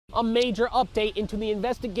A major update into the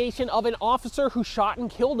investigation of an officer who shot and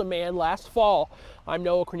killed a man last fall. I'm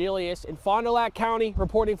Noah Cornelius in Fond du Lac County,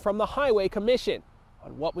 reporting from the Highway Commission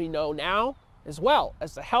on what we know now, as well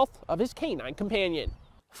as the health of his canine companion.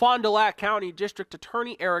 Fond du Lac County District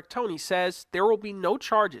Attorney Eric Toney says there will be no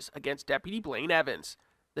charges against Deputy Blaine Evans.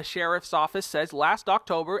 The sheriff's office says last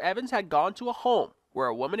October, Evans had gone to a home where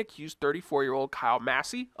a woman accused 34-year-old Kyle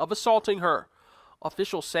Massey of assaulting her.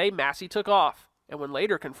 Officials say Massey took off, and when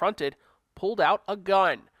later confronted, pulled out a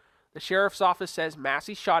gun. The sheriff's office says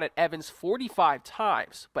Massey shot at Evans 45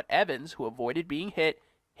 times, but Evans, who avoided being hit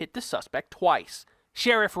the suspect twice.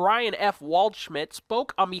 Sheriff Ryan F. Waldschmidt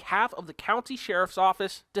spoke on behalf of the county sheriff's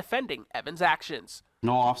office defending Evans' actions.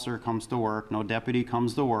 No officer comes to work, no deputy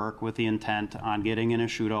comes to work with the intent on getting in a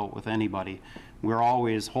shootout with anybody. We're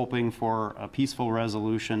always hoping for a peaceful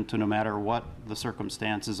resolution to no matter what the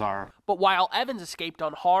circumstances are. But while Evans escaped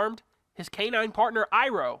unharmed, his canine partner,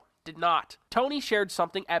 Iro, did not. Toney shared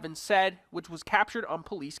something Evans said, which was captured on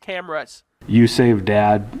police cameras. You saved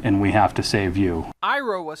Dad, and we have to save you.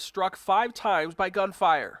 Iro was struck 5 times by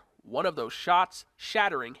gunfire, one of those shots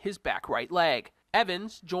shattering his back right leg.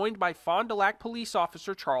 Evans, joined by Fond du Lac police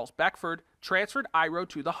officer Charles Beckford, transferred Iro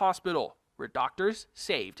to the hospital, where doctors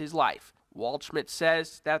saved his life. Waldschmidt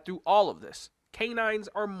says that through all of this, canines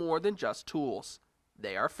are more than just tools.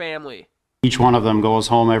 They are family. Each one of them goes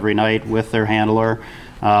home every night with their handler,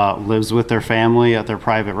 lives with their family at their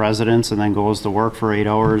private residence, and then goes to work for 8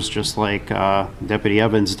 hours, just like Deputy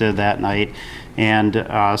Evans did that night. And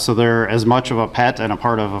so they're as much of a pet and a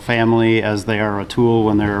part of a family as they are a tool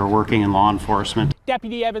when they're working in law enforcement.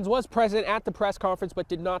 Deputy Evans was present at the press conference but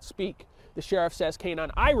did not speak. The sheriff says Canine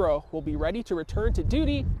Iro will be ready to return to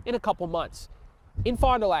duty in a couple months. In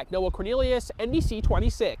Fond du Lac, Noah Cornelius, NBC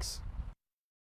 26.